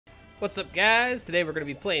What's up, guys? Today we're going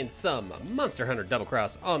to be playing some Monster Hunter Double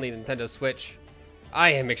Cross on the Nintendo Switch. I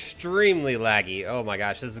am extremely laggy. Oh my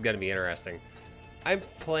gosh, this is going to be interesting. I'm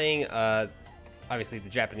playing, obviously, the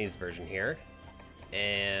Japanese version here.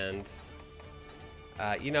 And,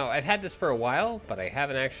 you know, I've had this for a while, but I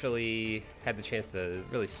haven't actually had the chance to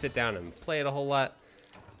really sit down and play it a whole lot.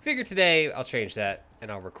 Figure today I'll change that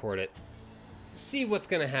and I'll record it. See what's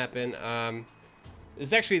going to happen. This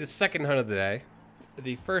is actually the second hunt of the day.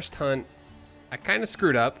 The first hunt, I kind of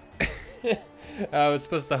screwed up. I was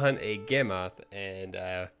supposed to hunt a Gammoth and,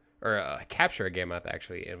 capture a Gammoth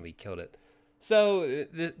actually, and we killed it. So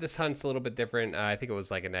this hunt's a little bit different. I think it was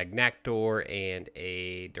like an Agnaktor and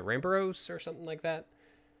a Duramboros or something like that.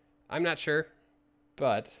 I'm not sure,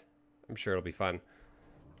 but I'm sure it'll be fun.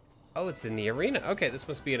 Oh, it's in the arena. Okay, this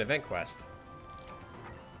must be an event quest.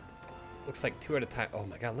 Looks like 2 at a time. Oh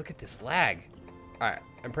my god, look at this lag. All right,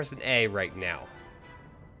 I'm pressing A right now.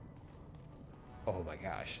 Oh my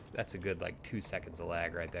gosh, that's a good like 2 seconds of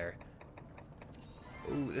lag right there.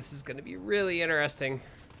 Ooh, this is gonna be really interesting.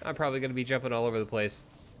 I'm probably gonna be jumping all over the place.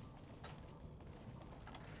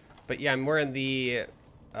 But yeah, I'm wearing the,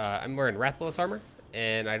 I'm wearing Rathalos armor,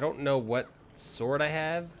 and I don't know what sword I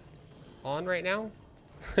have on right now.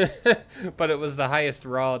 But it was the highest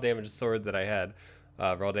raw damage sword that I had.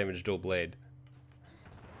 Raw damage dual blade.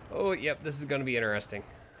 Oh, yep, this is gonna be interesting.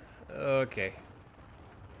 Okay.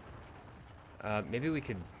 Maybe we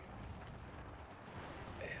could...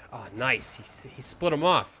 Oh, nice. He split them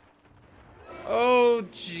off. Oh,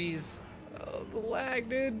 jeez. Oh, the lag,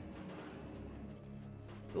 dude.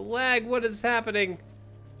 The lag, what is happening?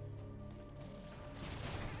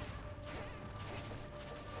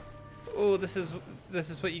 Oh, this is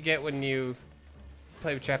what you get when you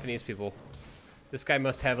play with Japanese people. This guy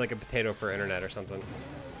must have like a potato for internet or something.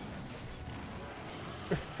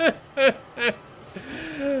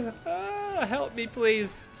 Help me,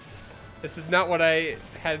 please. This is not what I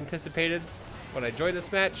had anticipated when I joined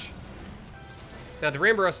this match. Now, the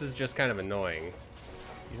Duramboros is just kind of annoying.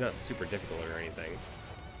 He's not super difficult or anything.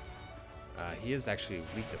 He is actually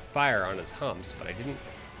weak to fire on his humps, but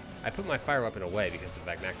I put my fire weapon away because of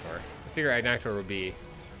Agnaktor. I figure Agnaktor would be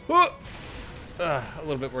a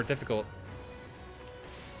little bit more difficult.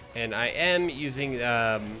 And I am using,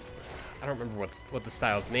 I don't remember what the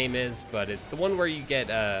style's name is, but it's the one where you get,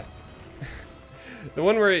 the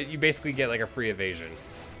one where you basically get like a free evasion.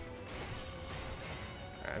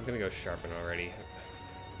 Alright, I'm gonna go sharpen already.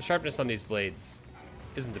 The sharpness on these blades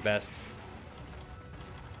isn't the best.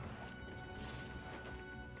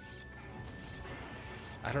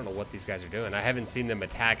 I don't know what these guys are doing. I haven't seen them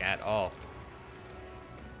attack at all.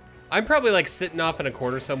 I'm probably like sitting off in a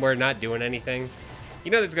corner somewhere not doing anything.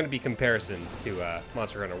 You know there's gonna be comparisons to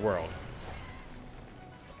Monster Hunter World.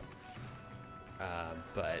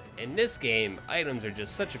 But in this game, items are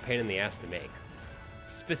just such a pain in the ass to make.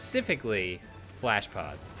 Specifically, flash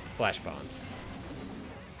pods, flash bombs.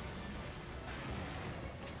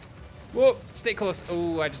 Whoa, stay close.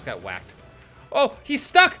 Oh, I just got whacked. Oh, he's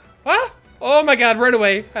stuck! Ah! Oh my god, run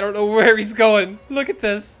away. I don't know where he's going. Look at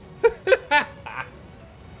this.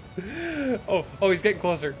 Oh, he's getting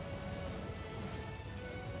closer.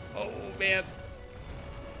 Oh, man.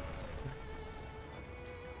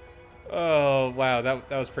 Oh, wow,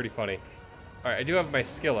 that was pretty funny. All right, I do have my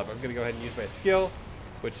skill up. I'm going to go ahead and use my skill,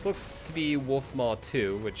 which looks to be Wolf Maw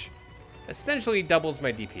 2, which essentially doubles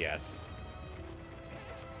my DPS.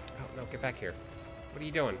 Oh, no, get back here. What are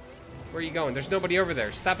you doing? Where are you going? There's nobody over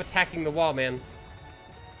there. Stop attacking the wall, man.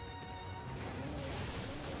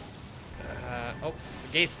 Oh,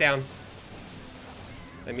 the gate's down.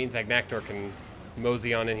 That means Agnaktor can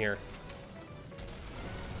mosey on in here.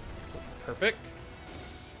 Perfect.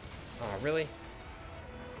 Oh, really?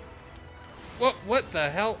 What the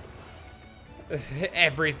hell?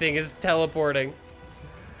 Everything is teleporting.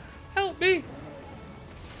 Help me.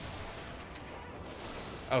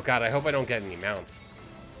 Oh god, I hope I don't get any mounts.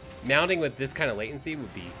 Mounting with this kind of latency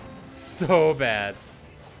would be so bad.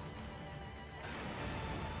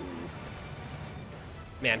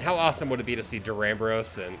 Man, how awesome would it be to see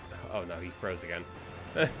Duramboros and... Oh no, he froze again.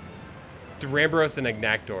 Duramboros and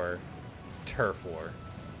Agnaktor turf war.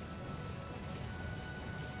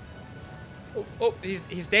 Oh,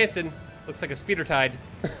 he's dancing. Looks like his feet are tied.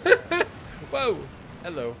 Whoa,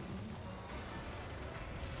 hello.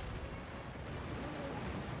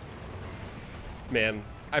 Man,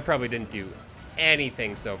 I probably didn't do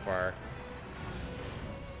anything so far.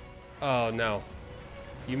 Oh no.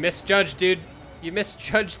 You misjudged, dude. You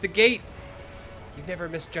misjudged the gate. You never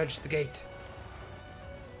misjudged the gate.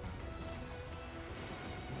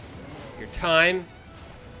 Your time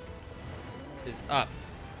is up.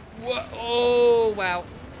 What? Oh, wow.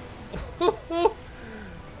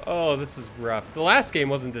 Oh, this is rough. The last game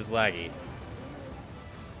wasn't this laggy.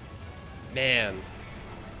 Man.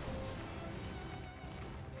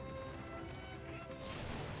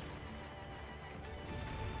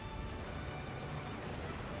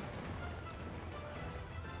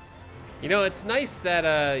 You know, it's nice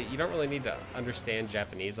that you don't really need to understand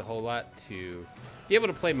Japanese a whole lot to be able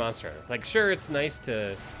to play Monster Hunter. Like, sure, it's nice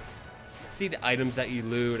to see the items that you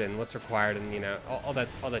loot and what's required and, you know, all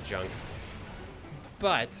that junk.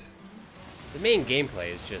 But the main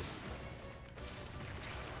gameplay is just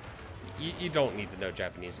you don't need to know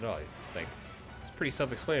Japanese at all. Like, it's pretty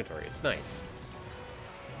self-explanatory. It's nice.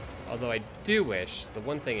 Although I do wish, the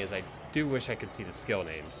one thing is I do wish I could see the skill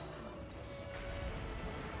names.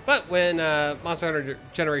 But when Monster Hunter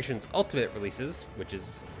Generations Ultimate releases, which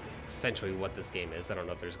is essentially what this game is, I don't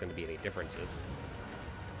know if there's going to be any differences,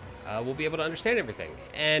 we'll be able to understand everything.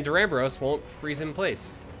 And Duramboros won't freeze in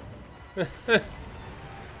place.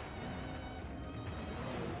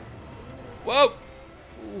 Whoa!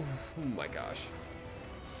 Ooh, oh my gosh.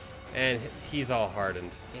 And he's all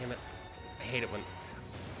hardened. Damn it. I hate it when...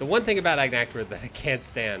 The one thing about Agnaktor that I can't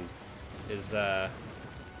stand is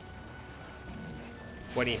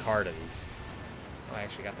when he hardens. Oh, I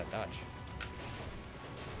actually got that dodge.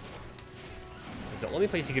 Because the only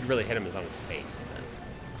place you could really hit him is on his face, then.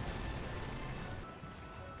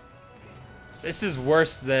 This is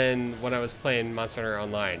worse than when I was playing Monster Hunter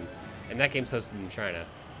Online. And that game's hosted in China.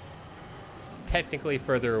 Technically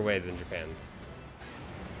further away than Japan.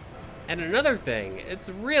 And another thing, it's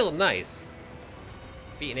real nice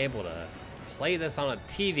being able to play this on a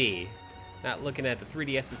TV, not looking at the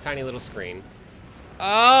 3DS's tiny little screen.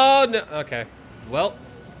 Oh, no. Okay. Well.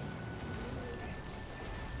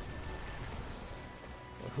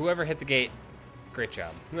 Whoever hit the gate, great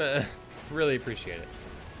job. Really appreciate it.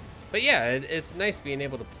 But yeah, it's nice being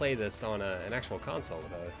able to play this on an actual console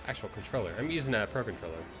with an actual controller. I'm using a Pro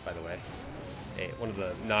Controller, by the way. One of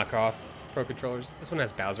the knockoff Pro Controllers. This one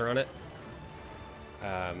has Bowser on it.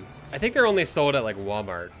 I think they're only sold at like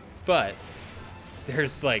Walmart, but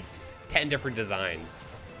there's like 10 different designs.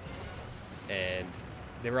 And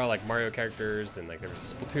they were all like Mario characters, and like there was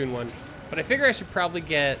a Splatoon one. But I figure I should probably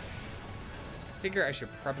get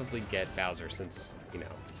Bowser, since, you know,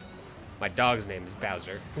 my dog's name is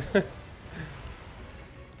Bowser.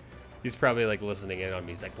 He's probably like listening in on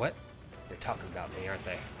me. He's like, what? They're talking about me, aren't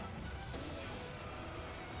they?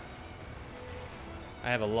 I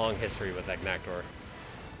have a long history with Agnaktor.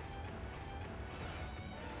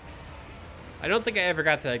 I don't think I ever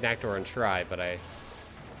got to Agnaktor and try, but I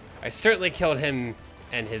certainly killed him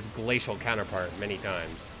and his glacial counterpart many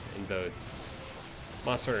times in both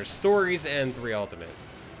Monster Hunter Stories and 3 Ultimate.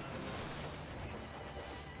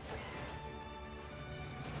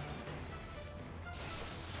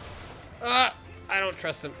 I don't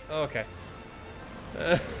trust him. Oh, okay.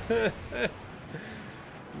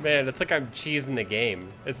 Man, it's like I'm cheesing the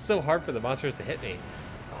game. It's so hard for the monsters to hit me.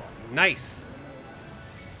 Oh, nice.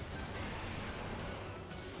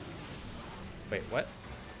 Wait, what?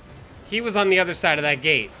 He was on the other side of that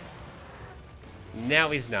gate. Now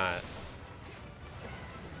he's not.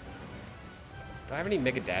 Do I have any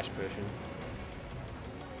Mega Dash potions?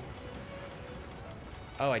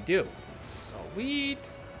 Oh, I do. Sweet.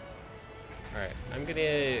 Alright, I'm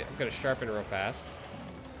gonna sharpen real fast.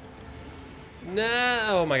 No!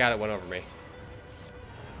 Oh my god, it went over me.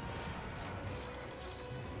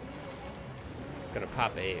 Gonna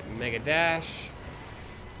pop a Mega Dash.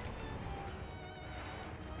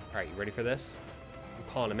 Alright, you ready for this? I'm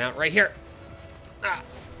calling him out right here.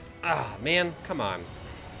 Ah, man, come on.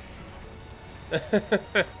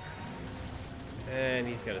 And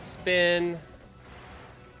he's gonna spin.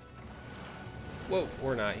 Whoa,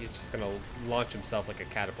 or not. He's just gonna launch himself like a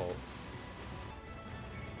catapult.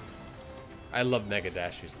 I love Mega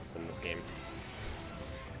Dash uses in this game.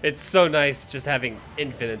 It's so nice just having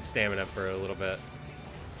infinite stamina for a little bit.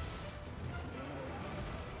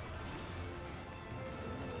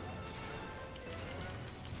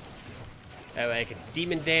 That way I can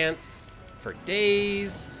demon dance for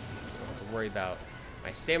days. Don't have to worry about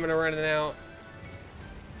my stamina running out.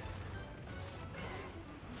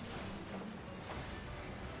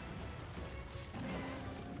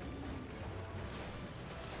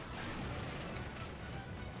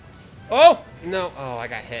 Oh! No. Oh, I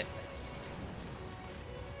got hit.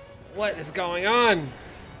 What is going on?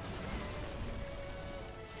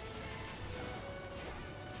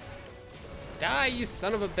 Die, you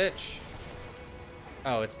son of a bitch.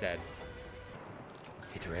 Oh, it's dead.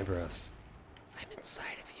 Hey, Duramboros. I'm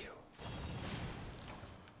inside of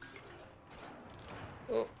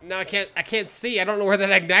Oh, now I can't see. I don't know where that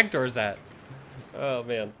Agnaktor is at. Oh,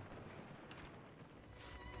 man.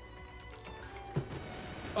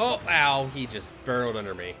 Oh, ow. He just burrowed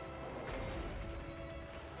under me.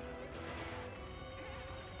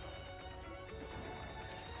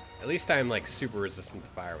 At least I'm, like, super resistant to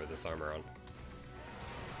fire with this armor on.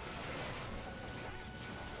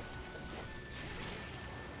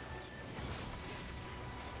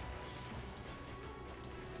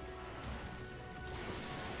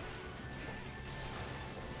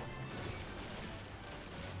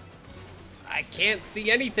 I can't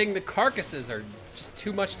see anything. The carcasses are just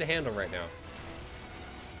too much to handle right now.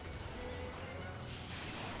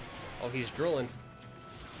 Oh, he's drooling.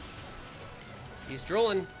 He's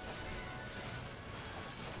drooling.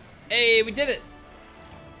 Hey, we did it.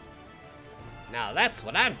 Now that's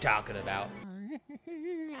what I'm talking about.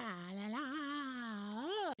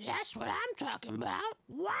 That's what I'm talking about.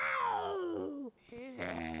 Wow.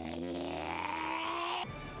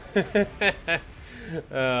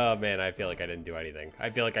 Oh man, I feel like I didn't do anything. I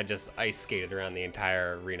feel like I just ice skated around the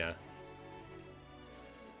entire arena.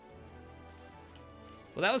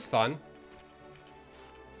 Well, that was fun.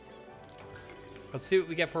 Let's see what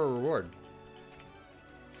we get for a reward.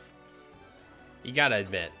 You gotta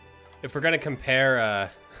admit, if we're gonna compare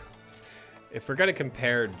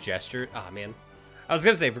gesture, oh man. I was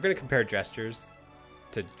gonna say, if we're gonna compare gestures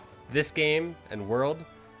to this game and World,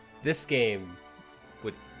 this game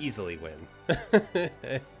would easily win.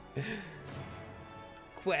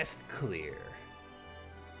 Quest clear.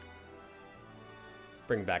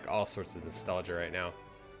 Bring back all sorts of nostalgia right now.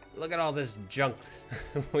 Look at all this junk.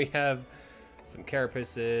 We have some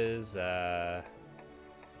carapaces,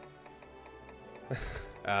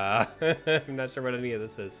 I'm not sure what any of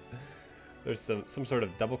this is. There's some sort of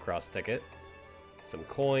double cross ticket. Some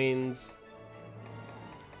coins.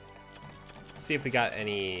 Let's see if we got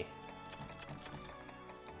any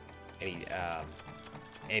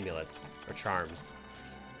amulets or charms.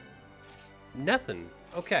 Nothing.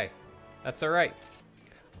 Okay. That's alright.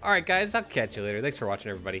 Alright guys, I'll catch you later. Thanks for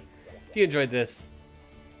watching everybody. If you enjoyed this,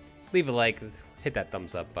 leave a like, hit that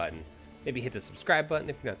thumbs up button. Maybe hit the subscribe button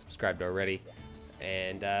if you're not subscribed already.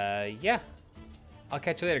 And yeah, I'll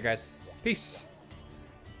catch you later guys. Peace.